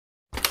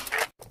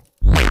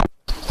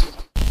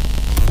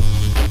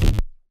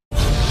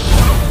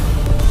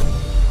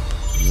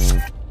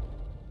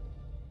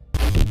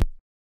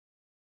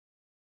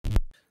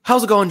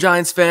How's it going,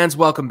 Giants fans?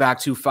 Welcome back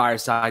to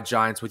Fireside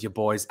Giants with your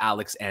boys,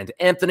 Alex and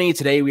Anthony.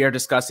 Today, we are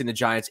discussing the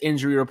Giants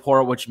injury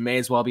report, which may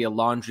as well be a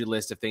laundry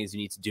list of things you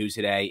need to do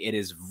today. It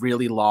is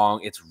really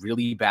long. It's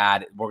really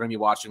bad. We're going to be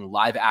watching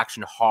live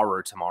action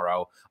horror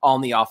tomorrow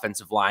on the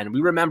offensive line.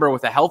 We remember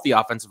with a healthy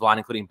offensive line,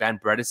 including Ben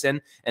Bredeson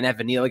and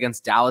Evan Neal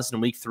against Dallas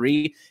in week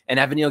 3, and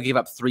Evan Neal gave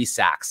up 3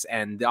 sacks,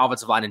 and the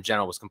offensive line in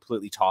general was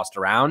completely tossed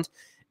around.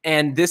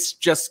 And this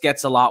just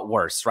gets a lot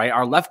worse, right?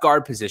 Our left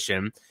guard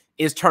position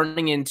is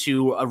turning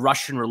into a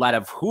Russian roulette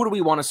of who do we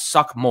want to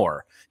suck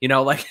more? You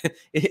know, like,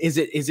 is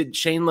it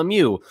Shane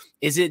Lemieux?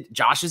 Is it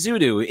Josh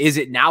Ezeudu? Is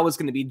it now it's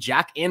going to be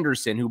Jack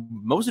Anderson, who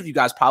most of you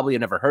guys probably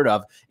have never heard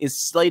of, is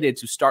slated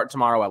to start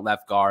tomorrow at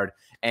left guard.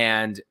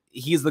 And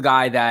he's the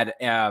guy that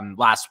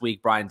last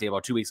week,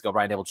 2 weeks ago,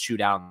 Brian Dable chewed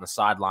out on the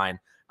sideline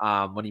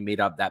when he made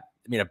a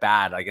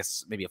bad, I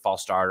guess, maybe a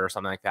false start or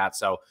something like that.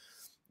 So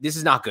this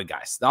is not good,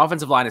 guys. The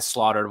offensive line is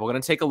slaughtered. We're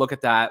going to take a look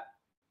at that.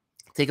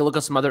 Take a look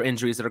at some other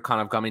injuries that are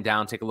kind of coming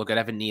down. Take a look at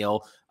Evan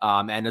Neal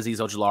and Azeez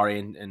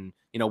Ojulari and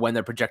you know, when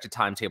their projected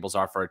timetables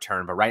are for a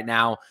turn. But right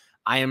now,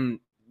 I am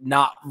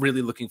not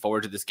really looking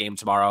forward to this game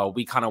tomorrow.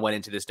 We kind of went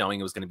into this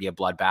knowing it was going to be a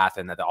bloodbath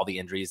and that all the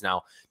injuries.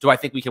 Now, do I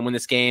think we can win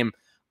this game?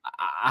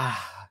 I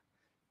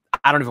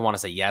don't even want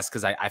to say yes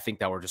because I think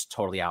that we're just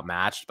totally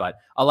outmatched. But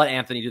I'll let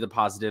Anthony do the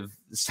positive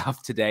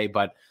stuff today.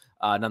 But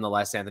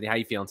nonetheless, Anthony, how are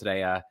you feeling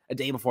today? A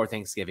day before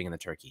Thanksgiving and the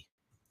turkey.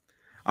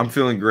 I'm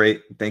feeling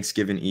great.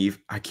 Thanksgiving Eve.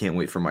 I can't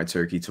wait for my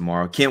turkey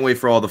tomorrow. Can't wait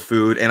for all the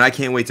food. And I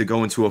can't wait to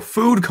go into a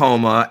food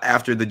coma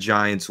after the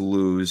Giants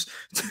lose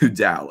to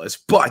Dallas.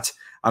 But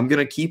I'm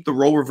going to keep the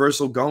role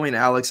reversal going,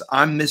 Alex.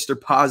 I'm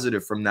Mr.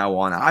 Positive from now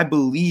on. I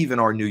believe in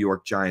our New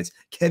York Giants.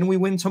 Can we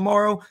win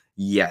tomorrow?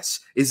 Yes.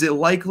 Is it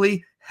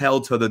likely?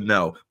 Hell to the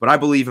no. But I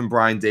believe in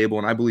Brian Dable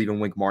and I believe in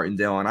Wink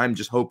Martindale, and I'm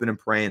just hoping and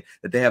praying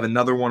that they have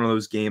another one of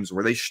those games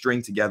where they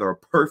string together a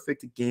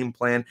perfect game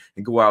plan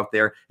and go out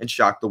there and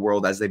shock the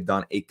world as they've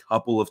done a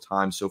couple of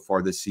times so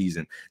far this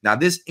season. Now,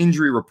 this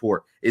injury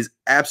report is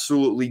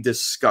absolutely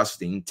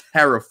disgusting,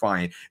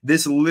 terrifying.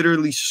 This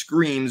literally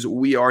screams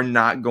we are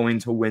not going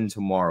to win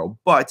tomorrow.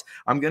 But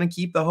I'm going to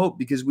keep the hope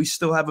because we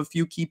still have a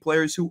few key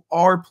players who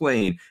are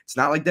playing. It's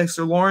not like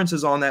Dexter Lawrence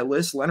is on that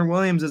list. Leonard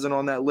Williams isn't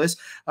on that list.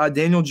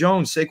 Daniel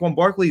Jones, Saquon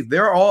Barkley,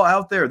 they're all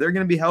out there. They're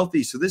going to be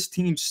healthy. So this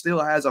team still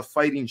has a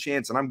fighting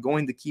chance, and I'm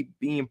going to keep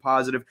being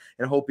positive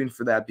and hoping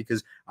for that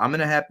because I'm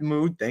in a happy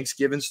mood.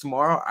 Thanksgiving's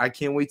tomorrow. I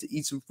can't wait to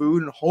eat some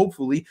food and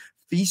hopefully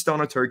feast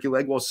on a turkey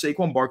leg while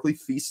Saquon Barkley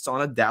feasts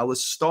on a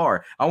Dallas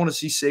Star. I want to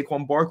see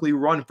Saquon Barkley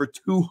run for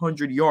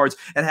 200 yards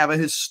and have a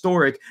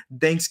historic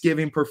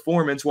Thanksgiving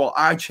performance while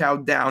I chow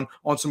down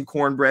on some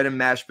cornbread and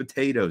mashed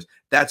potatoes.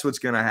 That's what's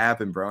going to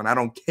happen, bro. And I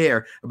don't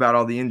care about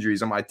all the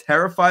injuries. Am I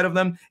terrified of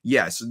them?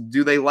 Yes.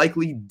 Do they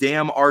likely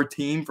damn our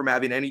team from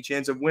having any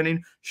chance of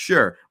winning?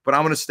 Sure. But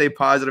I'm going to stay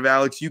positive,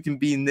 Alex. You can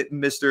be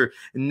Mr.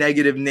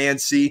 Negative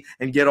Nancy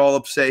and get all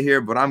upset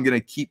here, but I'm going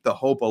to keep the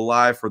hope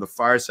alive for the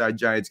Fireside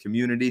Giants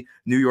community.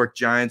 New York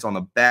Giants on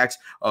the backs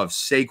of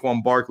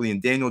Saquon Barkley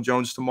and Daniel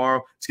Jones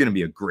tomorrow. It's going to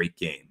be a great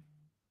game.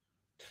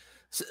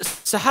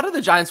 So how do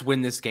the Giants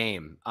win this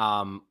game?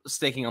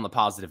 Staking on the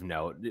positive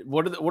note,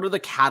 what are the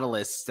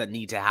catalysts that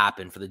need to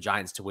happen for the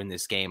Giants to win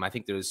this game? I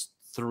think there's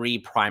 3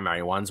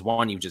 primary ones.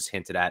 One you just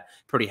hinted at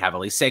pretty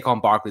heavily.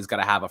 Saquon Barkley's got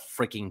to have a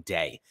freaking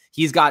day.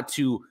 He's got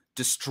to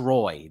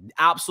destroy,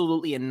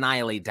 absolutely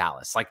annihilate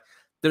Dallas. Like,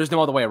 there's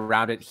no other way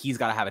around it. He's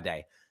got to have a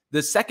day.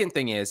 The second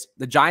thing is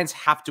the Giants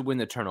have to win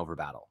the turnover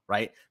battle,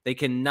 right? They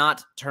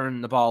cannot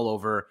turn the ball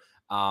over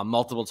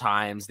multiple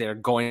times. They're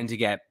going to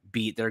get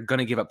beat. They're going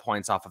to give up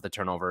points off of the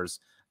turnovers.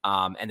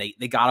 And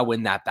they got to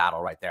win that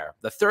battle right there.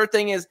 The third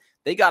thing is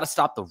they got to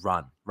stop the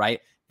run,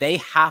 right? They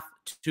have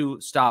to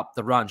stop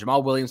the run.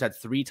 Jamal Williams had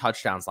 3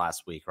 touchdowns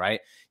last week, right?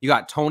 You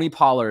got Tony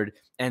Pollard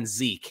and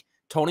Zeke.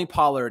 Tony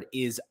Pollard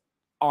is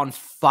on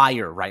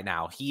fire right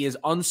now. He is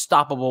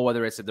unstoppable,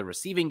 whether it's in the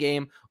receiving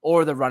game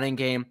or the running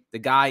game. The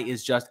guy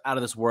is just out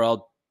of this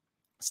world.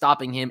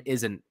 Stopping him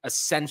is an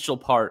essential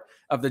part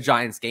of the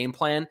Giants' game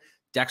plan.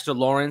 Dexter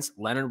Lawrence,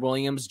 Leonard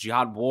Williams,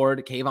 Jihad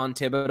Ward, Kayvon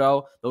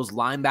Thibodeau, those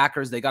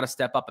linebackers, they got to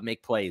step up and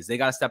make plays. They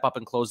got to step up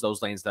and close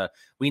those lanes.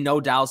 We know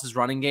Dallas's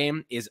running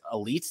game is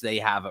elite.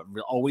 They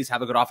always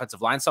have a good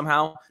offensive line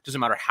somehow. Doesn't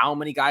matter how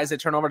many guys they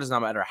turn over.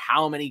 Doesn't matter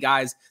how many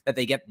guys that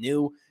they get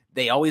new.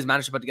 They always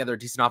manage to put together a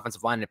decent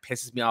offensive line, and it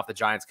pisses me off the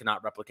Giants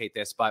cannot replicate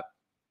this. But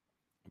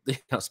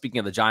speaking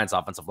of the Giants'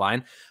 offensive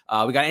line,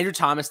 we got Andrew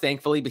Thomas,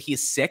 thankfully, but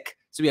he's sick.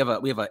 So we have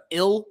a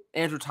ill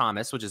Andrew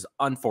Thomas, which is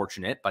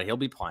unfortunate, but he'll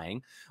be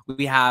playing.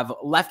 We have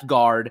left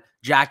guard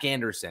Jack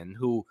Anderson,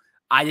 who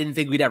I didn't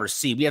think we'd ever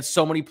see. We had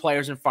so many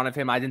players in front of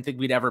him. I didn't think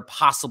we'd ever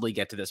possibly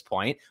get to this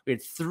point. We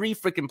had 3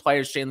 freaking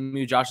players: Shane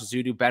Lemieux, Josh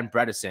Ezeudu, Ben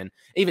Bredeson,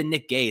 even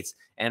Nick Gates.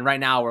 And right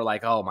now we're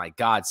like, oh my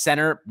God,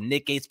 center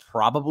Nick Gates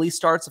probably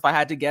starts if I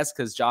had to guess,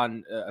 because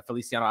John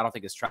Feliciano I don't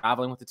think is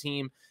traveling with the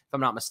team, if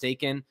I'm not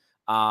mistaken.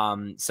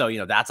 So, you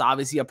know, that's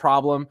obviously a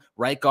problem.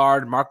 Right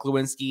guard, Mark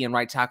Lewinsky, and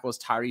right tackle is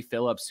Tyree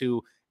Phillips,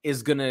 who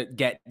is going to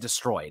get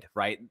destroyed,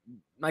 right?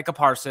 Micah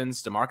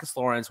Parsons, DeMarcus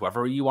Lawrence,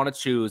 whoever you want to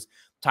choose,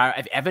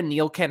 if Evan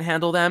Neal can't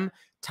handle them,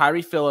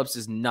 Tyree Phillips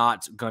is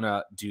not going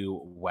to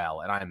do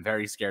well. And I am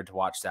very scared to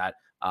watch that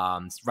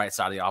right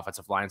side of the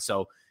offensive line.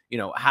 So,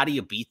 how do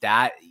you beat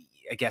that?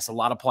 I guess a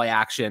lot of play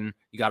action.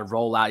 You got to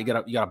roll out. You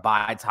got to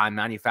buy time,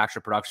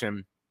 manufacture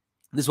production.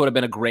 This would have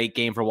been a great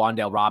game for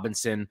Wan'Dale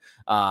Robinson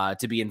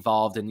to be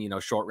involved in,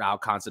 short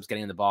route concepts,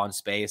 getting the ball in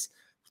space.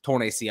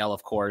 Torn ACL,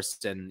 of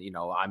course, and,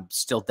 I'm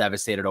still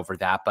devastated over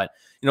that. But,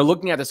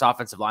 looking at this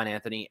offensive line,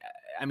 Anthony,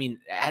 I mean,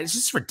 it's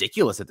just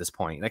ridiculous at this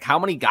point. Like, how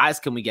many guys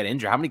can we get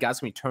injured? How many guys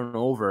can we turn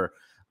over?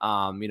 What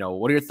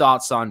are your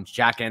thoughts on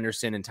Jack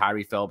Anderson and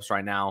Tyree Phillips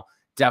right now?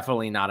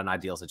 Definitely not an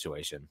ideal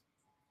situation.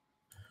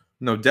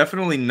 No,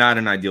 definitely not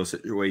an ideal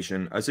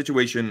situation. A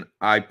situation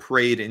I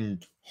prayed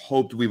and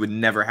hoped we would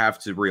never have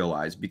to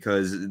realize,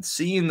 because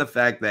seeing the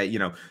fact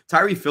that,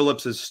 Tyree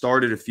Phillips has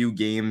started a few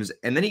games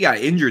and then he got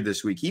injured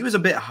this week. He was a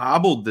bit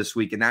hobbled this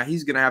week, and now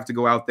he's going to have to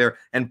go out there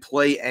and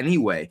play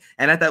anyway.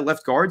 And at that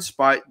left guard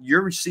spot,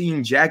 you're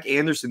seeing Jack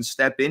Anderson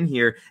step in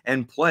here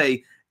and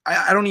play.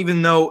 I don't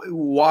even know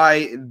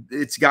why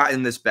it's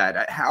gotten this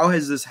bad. How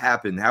has this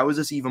happened? How is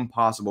this even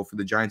possible for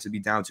the Giants to be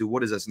down to,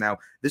 what is this now?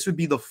 This would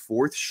be the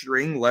 4th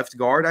string left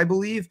guard, I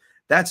believe.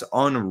 That's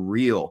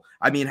unreal.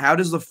 I mean, how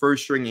does the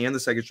first string and the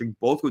second string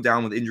both go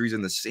down with injuries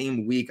in the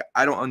same week?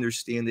 I don't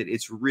understand it.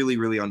 It's really,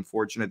 really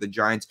unfortunate. The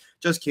Giants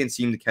just can't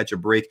seem to catch a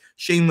break.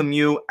 Shane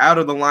Lemieux out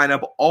of the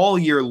lineup all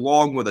year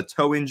long with a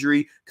toe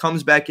injury,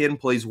 comes back in,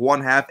 plays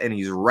one half, and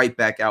he's right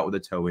back out with a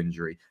toe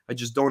injury. I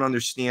just don't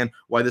understand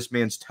why this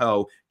man's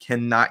toe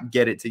cannot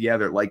get it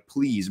together. Like,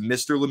 please,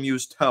 Mr.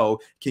 Lemieux's toe,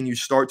 can you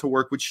start to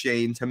work with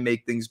Shane to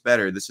make things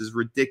better? This is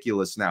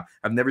ridiculous now.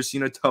 I've never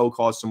seen a toe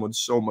cause someone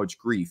so much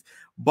grief.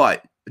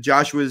 But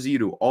Joshua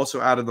Ezeudu also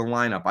out of the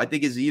lineup. I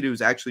think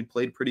Ezeudu's actually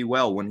played pretty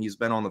well when he's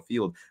been on the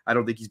field. I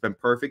don't think he's been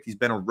perfect. He's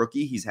been a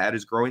rookie. He's had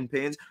his growing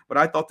pains, but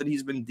I thought that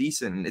he's been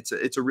decent. And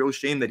it's a real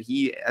shame that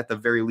he, at the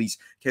very least,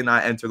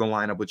 cannot enter the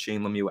lineup with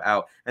Shane Lemieux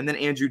out. And then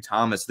Andrew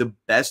Thomas, the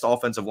best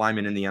offensive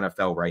lineman in the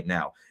NFL right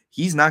now.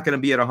 He's not going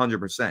to be at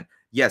 100%.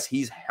 Yes,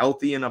 he's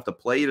healthy enough to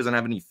play. He doesn't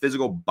have any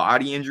physical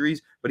body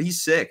injuries, but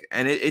he's sick,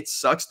 and it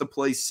sucks to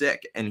play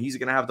sick, and he's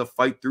going to have to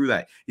fight through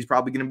that. He's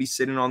probably going to be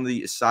sitting on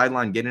the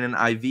sideline getting an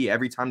IV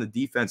every time the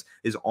defense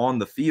is on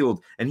the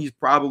field, and he's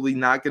probably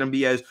not going to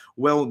be as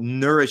well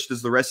nourished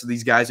as the rest of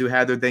these guys who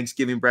had their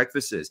Thanksgiving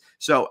breakfasts.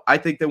 So I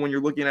think that when you're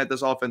looking at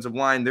this offensive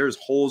line, there's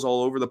holes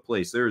all over the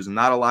place. There is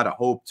not a lot of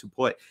hope to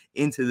put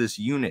into this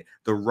unit.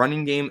 The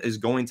running game is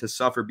going to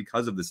suffer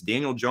because of this.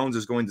 Daniel Jones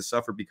is going to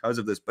suffer because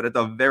of this, but at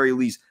the very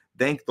least,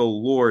 thank the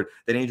Lord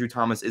that Andrew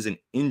Thomas isn't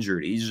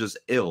injured. He's just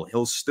ill.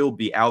 He'll still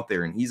be out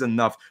there, and he's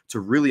enough to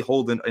really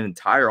hold an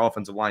entire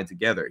offensive line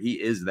together.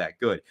 He is that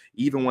good.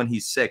 Even when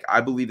he's sick,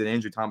 I believe that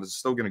Andrew Thomas is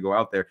still going to go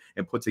out there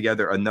and put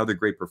together another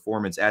great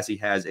performance, as he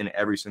has in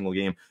every single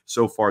game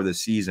so far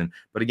this season.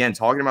 But again,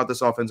 talking about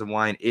this offensive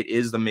line, it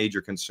is the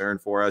major concern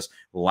for us.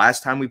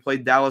 Last time we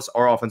played Dallas,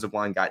 our offensive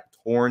line got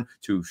torn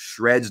to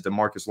shreds.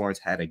 DeMarcus Lawrence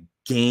had a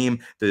game.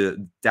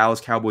 The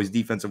Dallas Cowboys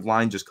defensive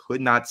line just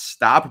could not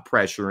stop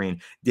pressuring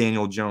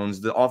Daniel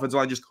Jones. The offensive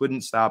line just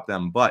couldn't stop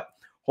them. But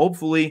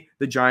hopefully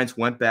the Giants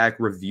went back,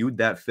 reviewed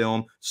that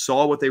film,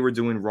 saw what they were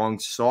doing wrong,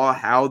 saw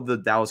how the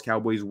Dallas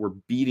Cowboys were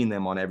beating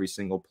them on every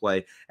single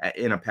play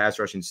in a pass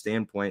rushing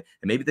standpoint.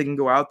 And maybe they can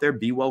go out there,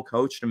 be well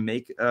coached, and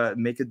make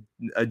an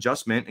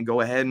adjustment and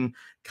go ahead and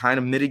kind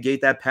of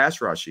mitigate that pass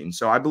rushing.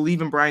 So I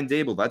believe in Brian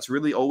Daboll. That's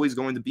really always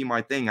going to be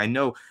my thing. I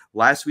know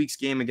last week's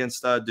game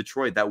against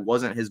Detroit, that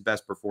wasn't his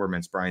best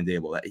performance, Brian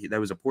Daboll. That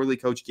was a poorly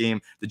coached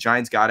game. The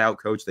Giants got out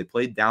coached. They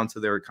played down to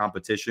their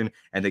competition,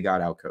 and they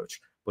got out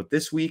coached. But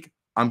this week,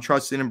 I'm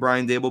trusting in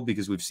Brian Daboll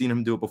because we've seen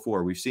him do it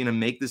before. We've seen him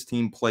make this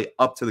team play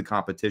up to the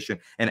competition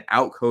and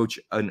outcoach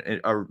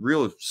a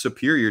real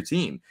superior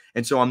team.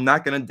 And so I'm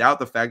not going to doubt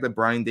the fact that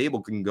Brian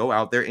Daboll can go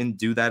out there and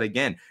do that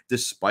again,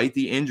 despite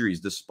the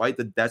injuries, despite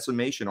the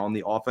decimation on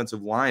the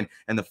offensive line,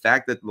 and the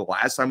fact that the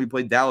last time we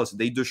played Dallas,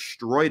 they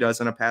destroyed us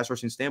in a pass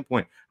rushing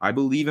standpoint. I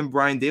believe in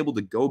Brian Daboll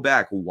to go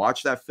back,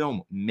 watch that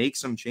film, make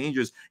some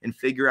changes, and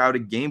figure out a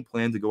game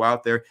plan to go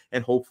out there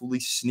and hopefully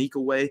sneak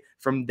away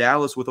from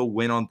Dallas with a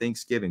win on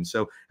Thanksgiving.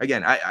 So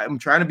again, I'm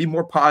trying to be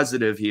more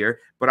positive here,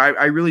 but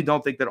I really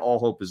don't think that all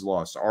hope is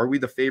lost. Are we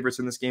the favorites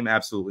in this game?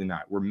 Absolutely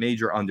not. We're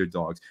major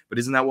underdogs, but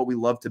isn't that what we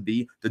love to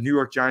be? The New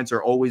York Giants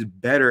are always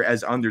better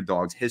as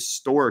underdogs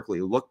historically.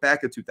 Look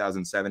back at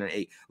 2007 and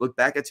 8. Look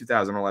back at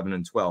 2011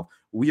 and 12.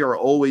 We are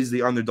always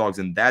the underdogs,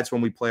 and that's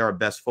when we play our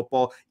best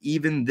football.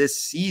 Even this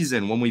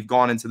season, when we've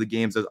gone into the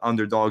games as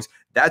underdogs,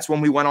 that's when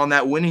we went on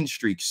that winning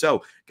streak.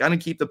 So going to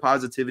keep the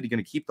positivity,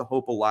 going to keep the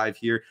hope alive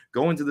here.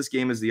 Go into this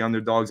game as the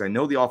underdogs. I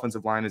know the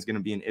offensive line is going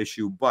to be an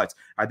issue, but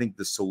I think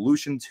the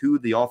solution to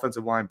the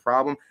offensive line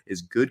problem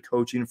is good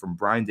coaching from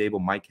Brian Daboll,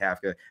 Mike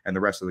Kafka, and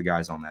the rest of the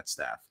guys on that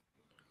staff.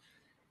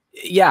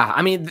 Yeah,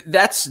 I mean,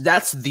 that's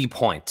the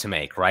point to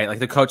make, right? Like,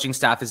 the coaching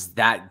staff is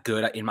that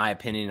good, in my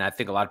opinion, and I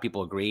think a lot of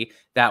people agree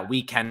that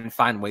we can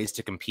find ways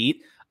to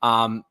compete.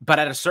 But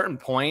at a certain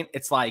point,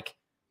 it's like,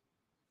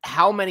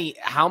 how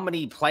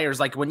many players,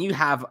 like when you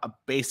have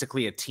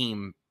basically a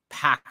team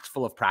packed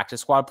full of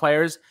practice squad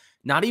players,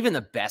 not even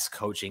the best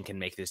coaching can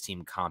make this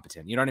team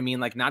competent. You know what I mean?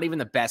 Like not even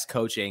the best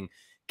coaching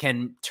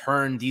can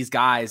turn these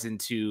guys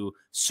into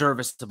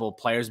serviceable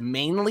players,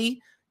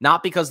 mainly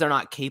not because they're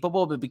not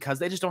capable, but because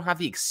they just don't have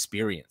the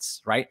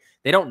experience, right?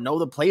 They don't know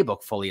the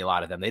playbook fully, a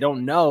lot of them. They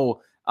don't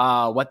know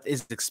what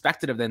is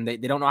expected of them. They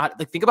don't know how to,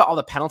 like, think about all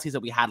the penalties that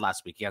we had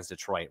last week against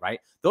Detroit, right?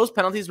 Those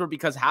penalties were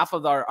because half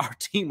of our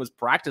team was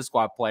practice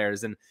squad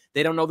players, and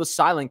they don't know the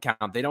silent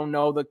count. They don't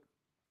know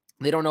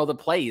the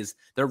plays.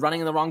 They're running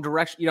in the wrong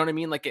direction. You know what I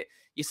mean? Like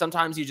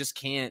sometimes you just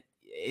can't,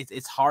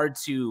 it's hard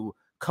to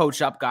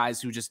coach up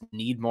guys who just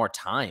need more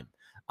time.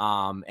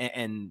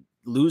 And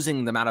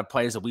losing the amount of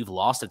players that we've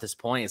lost at this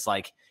point, it's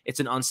like, it's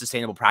an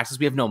unsustainable practice.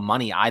 We have no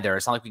money either.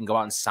 It's not like we can go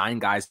out and sign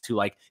guys who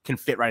like can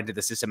fit right into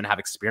the system and have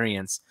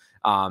experience,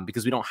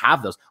 because we don't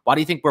have those. Why do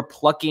you think we're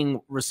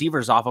plucking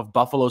receivers off of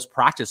Buffalo's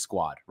practice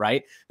squad,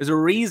 right? There's a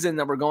reason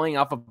that we're going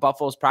off of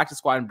Buffalo's practice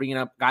squad and bringing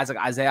up guys like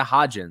Isaiah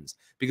Hodgins,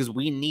 because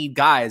we need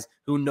guys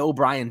who know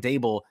Brian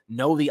Dable,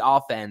 know the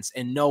offense,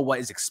 and know what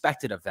is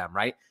expected of them,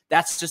 right?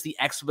 That's just the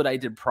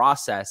expedited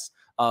process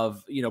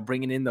of,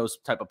 bringing in those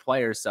type of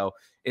players. So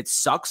it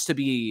sucks to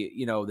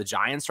be, the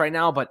Giants right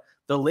now, but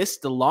the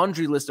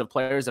laundry list of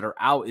players that are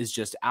out is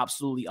just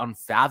absolutely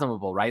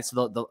unfathomable, right?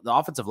 So the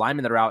offensive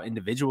linemen that are out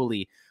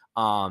individually,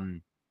 are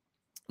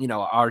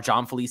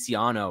John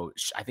Feliciano.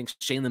 I think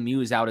Shane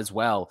Lemieux is out as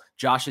well.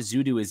 Josh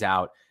Ezeudu is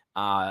out.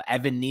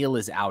 Evan Neal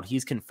is out.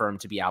 He's confirmed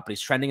to be out, but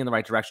he's trending in the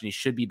right direction. He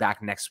should be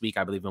back next week,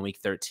 I believe, in week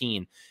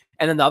 13.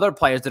 And then the other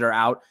players that are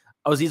out,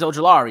 Azeez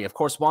Ojulari, of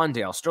course,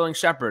 Wandale, Sterling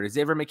Shepard,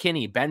 Xavier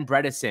McKinney, Ben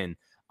Bredesen,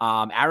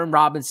 Aaron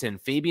Robinson,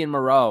 Fabian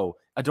Moreau,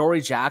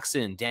 Adoree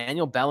Jackson,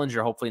 Daniel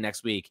Bellinger, hopefully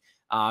next week.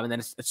 And then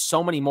it's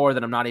so many more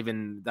that I'm not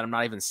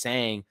even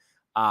saying.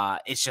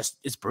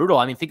 It's brutal.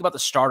 I mean, think about the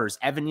starters.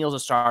 Evan Neal's a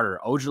starter.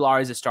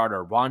 Ojulari's a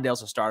starter.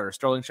 Wandale's a starter.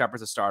 Sterling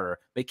Shepard's a starter.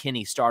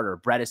 McKinney, starter.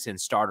 Bredesen,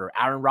 starter.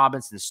 Aaron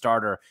Robinson,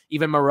 starter.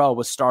 Even Moreau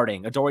was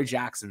starting. Adoree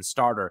Jackson,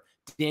 starter.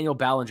 Daniel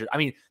Bellinger. I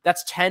mean,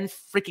 that's 10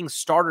 freaking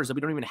starters that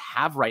we don't even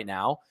have right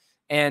now.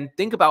 And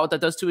think about what that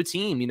does to a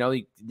team.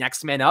 The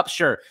next man up,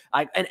 sure.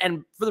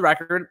 And for the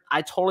record,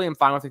 I totally am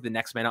fine with the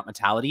next man up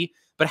mentality.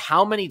 But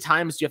how many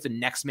times do you have to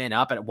next man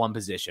up at one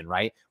position,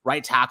 right?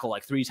 Right tackle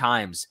like 3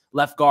 times,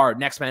 left guard,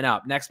 next man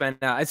up, next man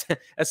up. At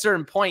a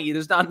certain point,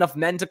 there's not enough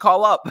men to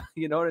call up.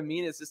 You know what I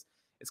mean? It's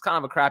kind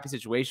of a crappy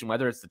situation,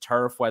 whether it's the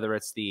turf, whether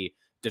it's the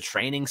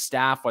training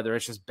staff, whether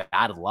it's just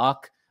bad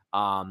luck.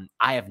 I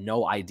have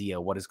no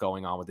idea what is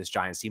going on with this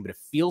Giants team, but it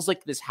feels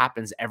like this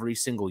happens every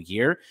single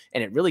year,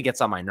 and it really gets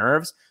on my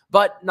nerves.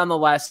 But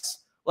nonetheless,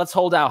 let's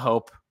hold out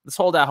hope. Let's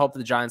hold out hope that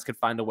the Giants could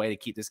find a way to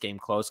keep this game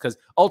close, because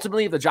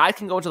ultimately, if the Giants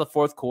can go into the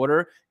fourth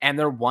quarter and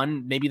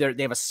maybe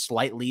they have a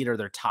slight lead, or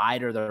they're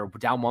tied, or they're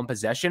down 1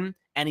 possession,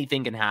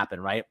 anything can happen,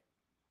 right?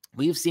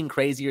 We've seen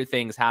crazier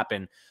things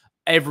happen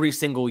every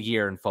single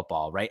year in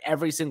football, right?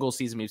 Every single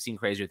season we've seen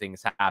crazier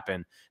things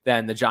happen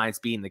than the Giants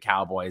beating the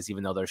Cowboys,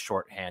 even though they're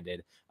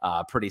shorthanded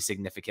pretty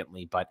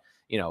significantly. But,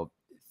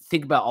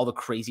 think about all the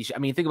crazy shit. I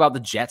mean, think about the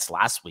Jets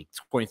last week,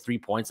 scoring 3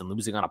 points and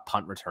losing on a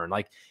punt return.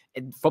 Like,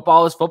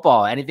 football is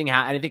football. Anything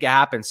can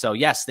happen. So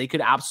yes, they could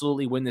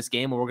absolutely win this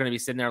game, and we're going to be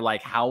sitting there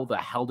like, how the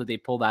hell did they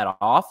pull that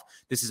off?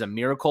 This is a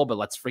miracle, but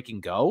let's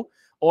freaking go.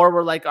 Or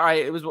we're like, all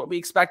right, it was what we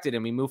expected,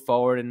 and we move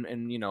forward,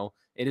 and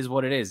it is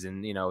what it is.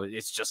 And,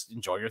 it's just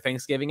enjoy your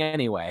Thanksgiving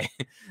anyway.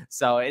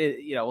 So,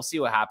 we'll see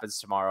what happens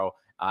tomorrow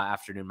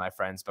afternoon, my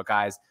friends. But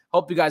guys,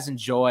 hope you guys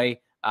enjoy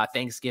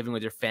Thanksgiving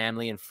with your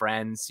family and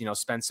friends.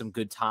 Spend some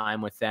good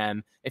time with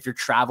them. If you're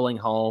traveling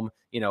home,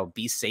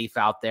 be safe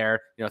out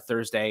there.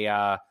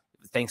 Thursday,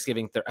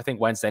 Thanksgiving, I think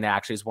Wednesday night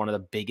actually is one of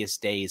the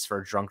biggest days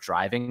for drunk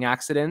driving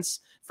accidents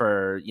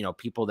for,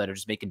 people that are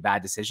just making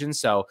bad decisions.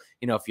 So,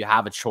 if you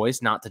have a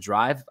choice not to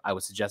drive, I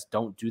would suggest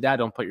don't do that.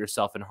 Don't put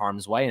yourself in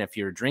harm's way. And if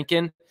you're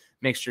drinking,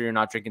 make sure you're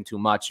not drinking too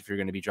much. If you're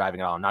going to be driving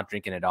at all, not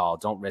drinking at all,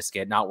 don't risk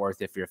it. Not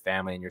worth it for your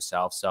family and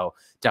yourself. So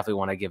definitely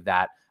want to give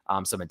that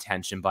some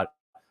attention, but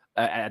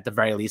at the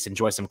very least,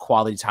 enjoy some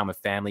quality time with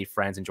family,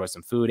 friends, enjoy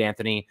some food.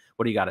 Anthony,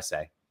 what do you got to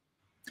say?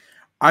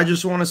 I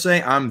just want to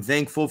say I'm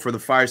thankful for the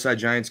Fireside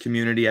Giants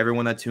community,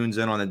 everyone that tunes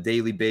in on a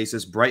daily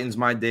basis, brightens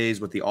my days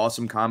with the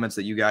awesome comments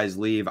that you guys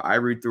leave. I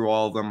read through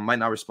all of them, might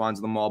not respond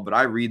to them all, but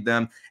I read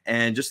them.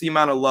 And just the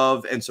amount of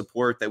love and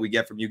support that we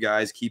get from you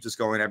guys keeps us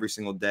going every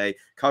single day,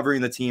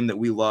 covering the team that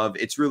we love.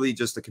 It's really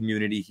just a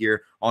community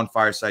here on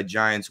Fireside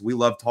Giants. We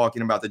love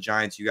talking about the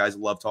Giants. You guys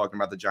love talking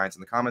about the Giants in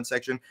the comment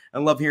section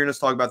and love hearing us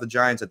talk about the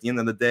Giants. At the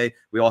end of the day,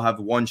 we all have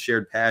one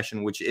shared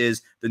passion, which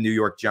is the New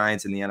York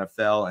Giants in the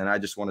NFL. And I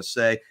just want to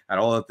say, at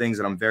all the things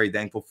that I'm very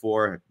thankful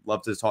for. I'd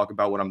love to talk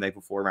about what I'm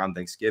thankful for around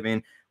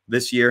Thanksgiving.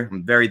 This year,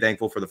 I'm very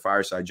thankful for the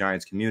Fireside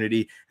Giants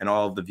community and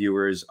all of the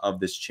viewers of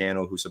this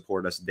channel who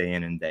support us day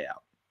in and day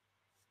out.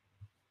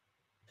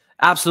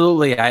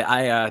 Absolutely.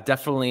 I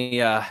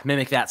definitely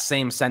mimic that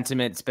same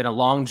sentiment. It's been a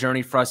long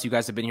journey for us. You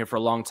guys have been here for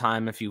a long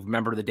time. If you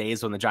remember the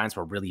days when the Giants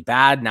were really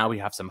bad, now we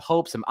have some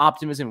hope, some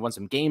optimism. We won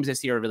some games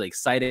this year, really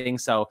exciting.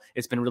 So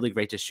it's been really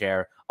great to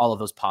share all of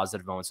those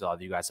positive moments with all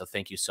of you guys. So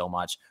thank you so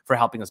much for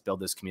helping us build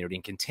this community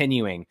and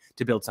continuing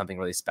to build something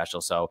really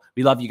special. So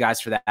we love you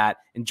guys for that.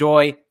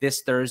 Enjoy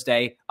this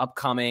Thursday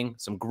upcoming,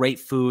 some great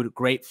food,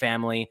 great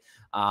family.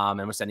 And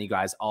we're sending you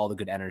guys all the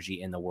good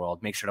energy in the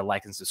world. Make sure to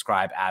like and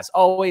subscribe as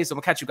always. And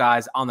we'll catch you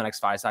guys on the next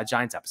Fireside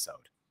Giants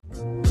episode.